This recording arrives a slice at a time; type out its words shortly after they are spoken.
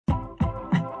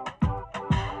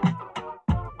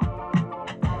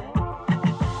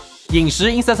饮食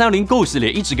Insta360 GO 系列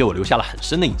一直给我留下了很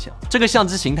深的印象。这个相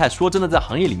机形态说真的，在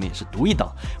行业里面也是独一档，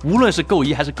无论是 GO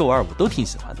 1还是 GO 2，我都挺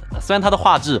喜欢的。那虽然它的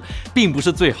画质并不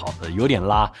是最好的，有点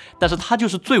拉，但是它就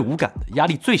是最无感的，压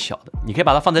力最小的。你可以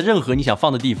把它放在任何你想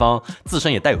放的地方，自身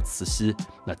也带有磁吸。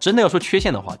那真的要说缺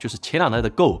陷的话，就是前2代的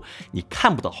GO 你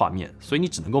看不到画面，所以你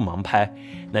只能够盲拍。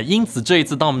那因此这一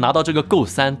次当我们拿到这个 GO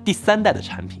 3第3代的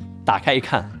产品，打开一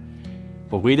看，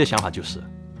我唯一的想法就是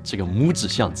这个拇指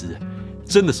相机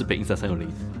真的是被 Insta360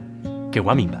 给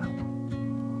玩明白了。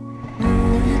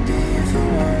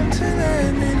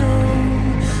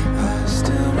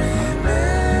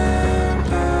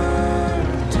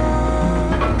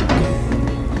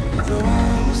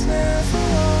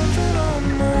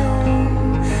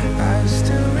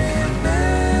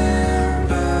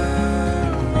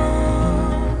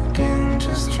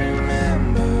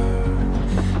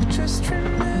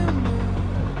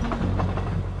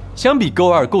相比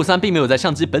GO 2，GO 3并没有在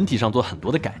相机本体上做很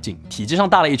多的改进，体积上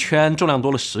大了1圈，重量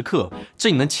多了10克，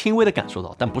这你能轻微的感受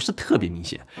到，但不是特别明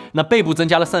显。那背部增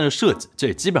加了散热设计，这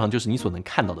也基本上就是你所能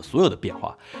看到的所有的变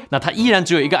化。那它依然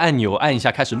只有一个按钮，按一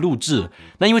下开始录制。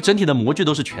那因为整体的模具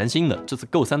都是全新的，这次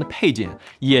GO 3的配件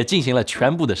也进行了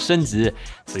全部的升级，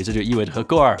所以这就意味着和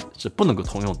GO 2是不能够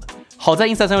通用的。好在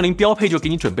Insta360 标配就给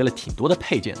你准备了挺多的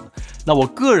配件的。那我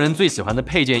个人最喜欢的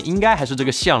配件应该还是这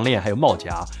个项链还有帽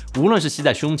夹，无论是系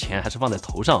在胸前还是放在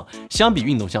头上，相比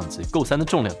运动相机 GO 3的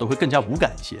重量都会更加无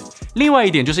感一些。另外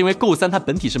一点就是因为 GO 3它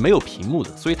本体是没有屏幕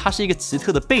的，所以它是一个奇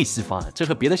特的背吸方案，这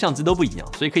和别的相机都不一样，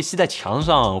所以可以吸在墙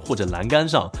上或者栏杆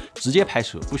上直接拍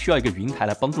摄，不需要一个云台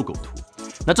来帮助构图。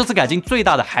那这次改进最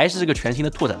大的还是这个全新的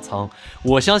拓展舱，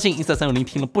我相信 Insta360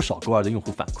 听了不少 GO 2的用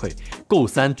户反馈， GO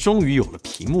 3终于有了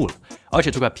屏幕了，而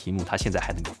且这块屏幕它现在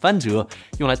还能够翻折，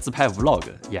用来自拍 Vlog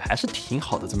也还是挺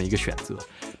好的这么一个选择。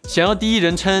想要第一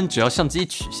人称，只要相机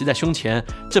曲吸在胸前，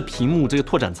这屏幕这个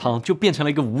拓展舱就变成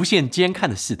了一个无线监看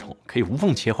的系统，可以无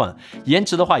缝切换，延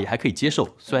迟的话也还可以接受，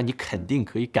虽然你肯定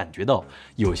可以感觉到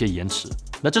有一些延迟。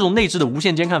那这种内置的无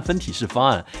线监看分体式方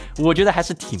案，我觉得还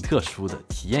是挺特殊的，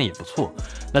体验也不错。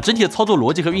那整体的操作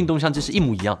逻辑和运动相机是一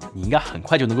模一样的，你应该很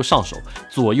快就能够上手，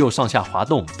左右上下滑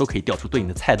动都可以调出对应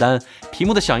的菜单，屏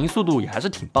幕的响应速度也还是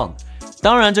挺棒的。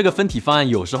当然，这个分体方案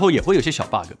有时候也会有些小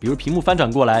bug， 比如屏幕翻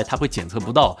转过来它会检测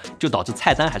不到，就导致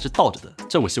菜单还是倒着的。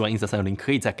这我希望 Insta360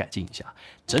 可以再改进一下。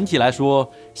整体来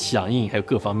说，响应还有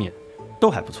各方面都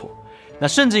还不错。那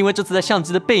甚至因为这次在相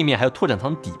机的背面还有拓展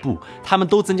舱底部，它们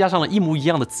都增加上了一模一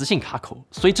样的磁性卡口，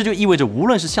所以这就意味着无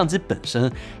论是相机本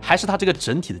身，还是它这个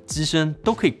整体的机身，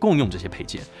都可以共用这些配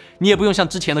件。你也不用像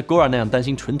之前的 GO 2那样担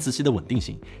心纯磁吸的稳定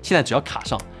性，现在只要卡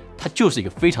上，它就是一个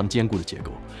非常坚固的结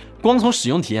构。光从使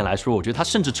用体验来说，我觉得它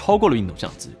甚至超过了运动相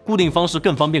机，固定方式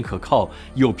更方便可靠，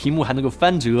有屏幕还能够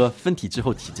翻折，分体之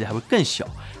后体积还会更小，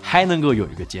还能够有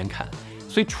一个监看。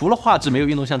所以除了画质没有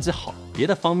运动相机好，别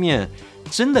的方面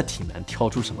真的挺难挑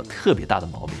出什么特别大的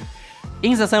毛病。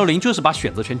Insta360 就是把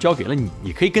选择权交给了你，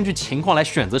你可以根据情况来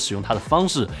选择使用它的方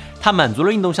式。它满足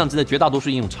了运动相机的绝大多数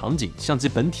应用场景，相机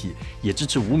本体也支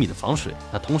持5米的防水，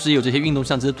那同时也有这些运动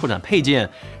相机的拓展配件。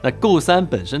那 GO 3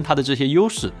本身它的这些优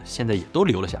势现在也都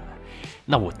留了下来。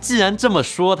那我既然这么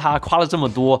说它，夸了这么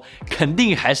多，肯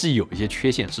定还是有一些缺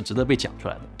陷是值得被讲出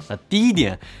来的。那第一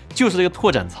点就是这个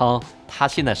拓展舱，它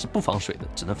现在是不防水的，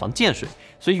只能防溅水，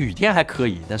所以雨天还可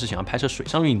以，但是想要拍摄水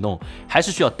上运动，还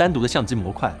是需要单独的相机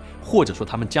模块，或者说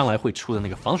他们将来会出的那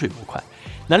个防水模块。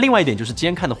那另外一点就是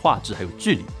监看的画质还有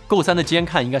距离，GO 3的监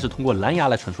看应该是通过蓝牙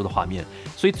来传输的画面，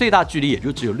所以最大距离也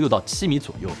就只有6到7米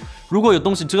左右。如果有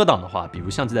东西遮挡的话，比如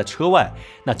相机在车外，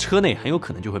那车内很有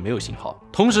可能就会没有信号。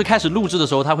同时开始录制的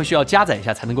时候，它会需要加载一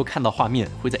下才能够看到画面，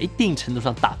会在一定程度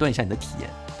上打断一下你的体验。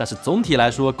但是总体来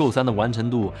说 ，GO 3的完成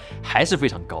度还是非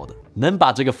常高的，能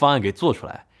把这个方案给做出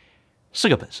来，是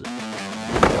个本事。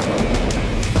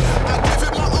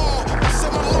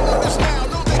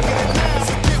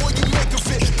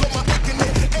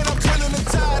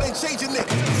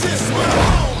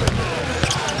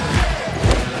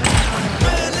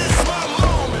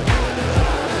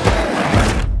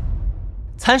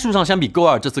参数上相比 GO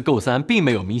 2，这次 GO 3并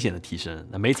没有明显的提升。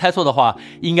那没猜错的话，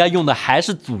应该用的还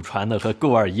是祖传的和 GO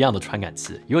 2一样的传感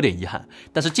器，有点遗憾。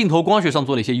但是镜头光学上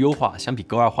做了一些优化，相比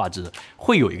GO 2画质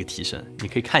会有一个提升。你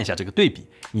可以看一下这个对比，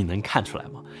你能看出来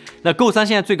吗？那 GO 3现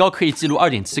在最高可以记录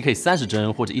 2.7K 30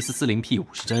帧或者 1440P 50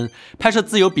帧，拍摄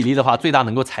自由比例的话，最大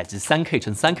能够采集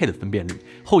 3K×3K 的分辨率。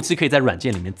后期可以在软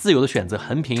件里面自由的选择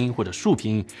横屏或者竖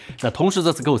屏。那同时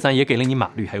这次 GO 3也给了你码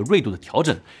率还有锐度的调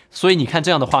整，所以你看这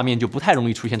样的画面就不太容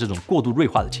易出现这种过度锐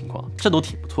化的情况，这都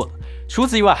挺不错的。除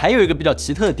此以外，还有一个比较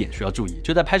奇特的点需要注意，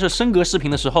就在拍摄升格视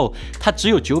频的时候，它只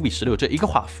有9:16这一个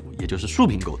画幅，也就是竖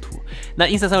屏构图。那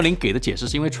Insta360 给的解释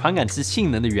是因为传感器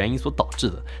性能的原因所导致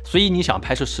的，所以你想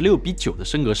拍摄16:9的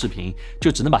升格视频，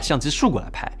就只能把相机竖过来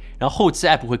拍，然后后期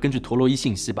App 会根据陀螺仪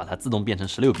信息把它自动变成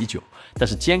16:9，但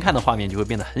是监看的画面就会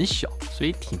变得很小，所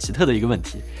以挺奇特的一个问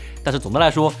题。但是总的来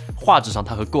说，画质上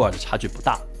它和 Go 2的差距不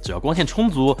大，只要光线充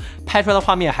足，拍出来的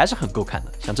画面还是很够看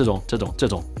的。像这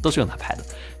种都是用它拍的。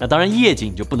那当然夜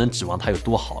景你就不能指望它有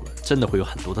多好了，真的会有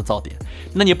很多的噪点。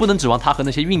那你也不能指望它和那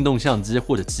些运动相机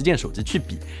或者旗舰手机去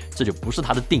比，这就不是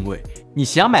它的定位。你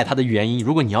想买它的原因，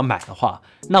如果你要买的话，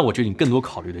那我觉得你更多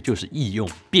考虑的就是易用、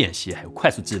便携还有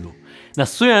快速记录。那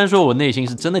虽然说我内心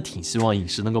是真的挺希望影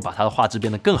视能够把它的画质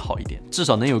变得更好一点，至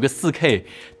少能有个4K，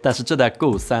 但是这代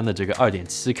Go 3的这个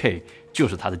2.7K 就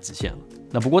是它的极限了。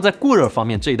那不过在过热方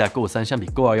面，这一代 Go 3相比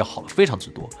Go 2要好了非常之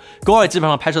多。Go 2基本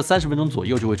上拍摄30分钟左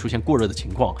右就会出现过热的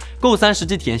情况， Go 3实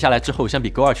际体验下来之后，相比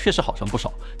Go 2确实好上不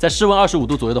少。在室温25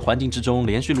度左右的环境之中，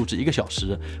连续录制1个小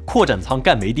时，扩展舱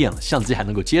干没电了，相机还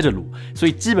能够接着录，所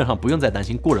以基本上不用再担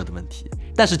心过热的问题。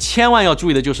但是千万要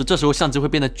注意的就是，这时候相机会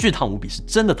变得巨烫无比，是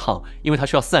真的烫，因为它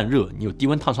需要散热，你有低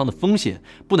温烫伤的风险，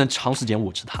不能长时间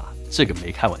握持它，这个没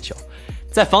开玩笑。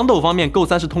在防抖方面 ，Go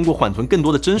 3是通过缓存更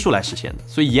多的帧数来实现的，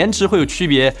所以延迟会有区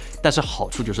别，但是好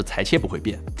处就是裁切不会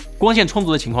变。光线充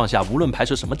足的情况下，无论拍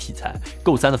摄什么题材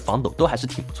 ，Go 3的防抖都还是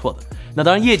挺不错的。那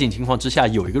当然，夜景情况之下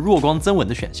有一个弱光增稳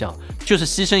的选项，就是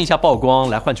牺牲一下曝光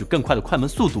来换取更快的快门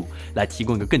速度，来提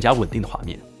供一个更加稳定的画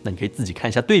面。那你可以自己看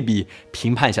一下对比，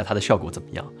评判一下它的效果怎么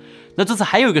样。那这次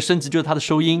还有一个升级，就是它的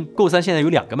收音。Go 3现在有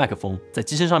2个麦克风，在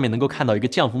机身上面能够看到一个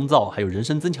降风噪，还有人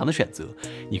声增强的选择，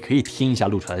你可以听一下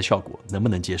录出来的效果能不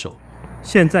能接受。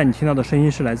现在你听到的声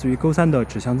音是来自于 Go 3的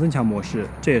指向增强模式，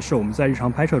这也是我们在日常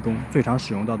拍摄中最常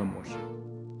使用到的模式。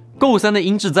Go 3的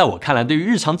音质在我看来，对于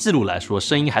日常记录来说，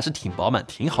声音还是挺饱满、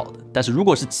挺好的。但是如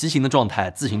果是骑行的状态，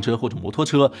自行车或者摩托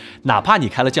车，哪怕你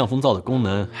开了降风噪的功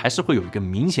能，还是会有一个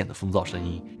明显的风噪声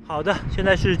音。好的，现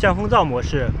在是降风噪模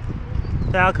式，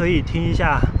大家可以听一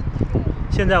下，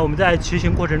现在我们在骑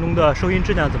行过程中的收音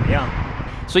质量怎么样？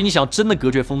所以你想真的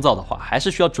隔绝风噪的话，还是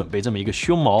需要准备这么一个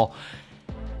胸毛，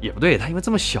也不对，它因为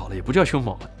这么小了，也不叫胸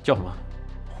毛，叫什么？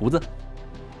胡子。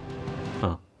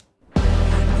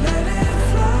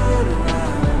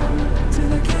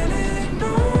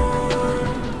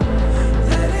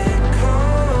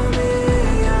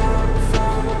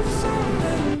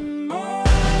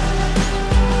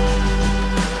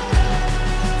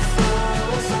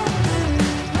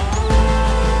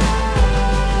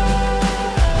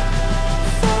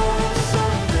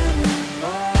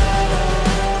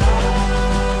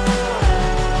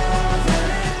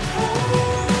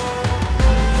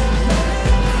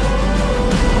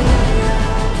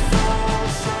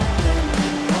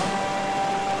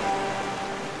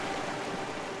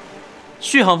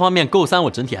续航方面 ，Go 3我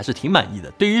整体还是挺满意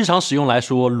的。对于日常使用来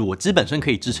说，裸机本身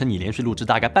可以支撑你连续录制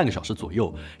大概半个小时左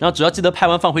右，然后只要记得拍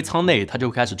完放回舱内，它就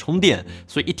会开始充电，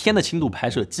所以1天的轻度拍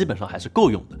摄基本上还是够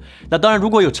用的。那当然，如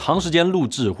果有长时间录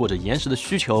制或者延时的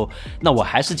需求，那我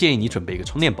还是建议你准备一个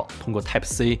充电宝，通过 Type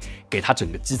C 给它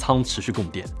整个机舱持续供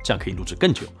电，这样可以录制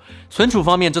更久。存储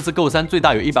方面，这次 Go 3最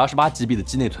大有128GB 的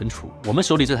机内存储，我们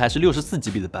手里这台是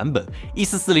64GB 的版本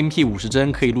，1440p 50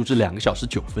帧可以录制2个小时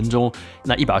9分钟，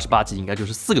那128G 应该就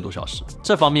是4个多小时，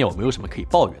这方面我没有什么可以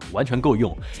抱怨的，完全够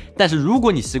用。但是如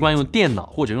果你习惯用电脑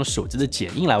或者用手机的剪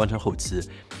映来完成后期，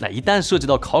那一旦涉及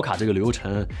到考卡这个流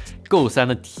程 ，Go 3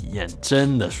的体验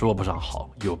真的说不上好，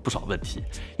有不少问题。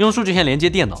用数据线连接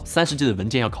电脑，30G 的文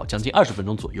件要考将近20分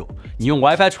钟左右，你用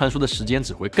WiFi 传输的时间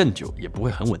只会更久，也不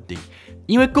会很稳定。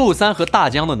因为 Go 3和大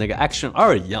疆的那个 Action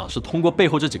 2一样，是通过背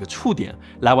后这几个触点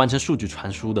来完成数据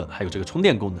传输的，还有这个充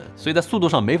电功能，所以在速度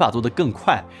上没法做得更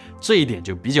快，这一点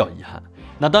就比较遗憾。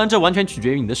那当然，这完全取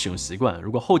决于你的使用习惯。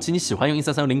如果后期你喜欢用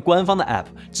Insta360官方的 App，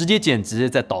 直接剪辑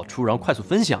再导出，然后快速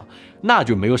分享，那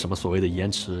就没有什么所谓的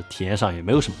延迟，体验上也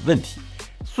没有什么问题。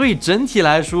所以整体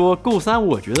来说 ，Go 3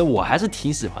我觉得我还是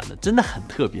挺喜欢的，真的很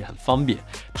特别，很方便。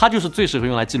它就是最适合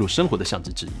用来记录生活的相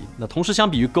机之一。那同时，相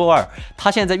比于 Go 2，它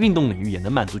现在在运动领域也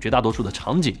能满足绝大多数的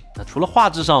场景。那除了画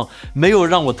质上没有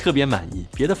让我特别满意，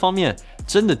别的方面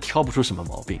真的挑不出什么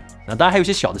毛病。那当然还有一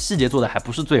些小的细节做的还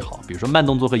不是最好，比如说慢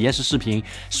动作和延时视频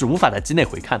是无法在机内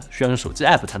回看的，需要用手机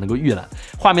App 才能够预览。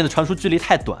画面的传输距离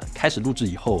太短，开始录制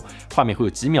以后，画面会有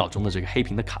几秒钟的这个黑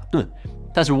屏的卡顿。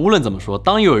但是无论怎么说，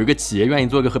当有一个企业愿意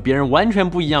做一个和别人完全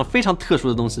不一样、非常特殊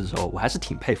的东西的时候，我还是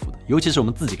挺佩服的。尤其是我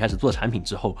们自己开始做产品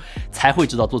之后，才会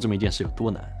知道做这么一件事有多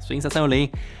难。所以Insta360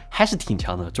还是挺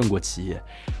强的中国企业。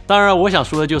当然，我想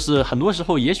说的就是，很多时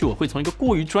候也许我会从一个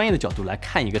过于专业的角度来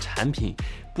看一个产品，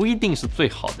不一定是最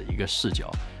好的一个视角。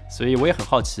所以我也很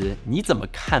好奇你怎么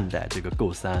看待这个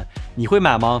Go 3，你会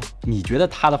买吗？你觉得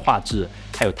它的画质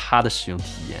还有它的使用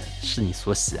体验是你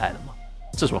所喜爱的吗？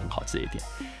这是我很好奇的一点。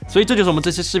所以这就是我们这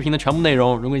期视频的全部内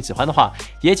容。如果你喜欢的话，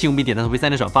也请务必点赞和V3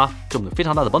的转发，对我们有非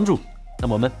常大的帮助。那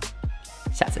么我们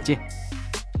下次再见。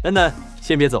等等，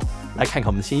先别走，来看看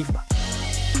我们的新衣服吧。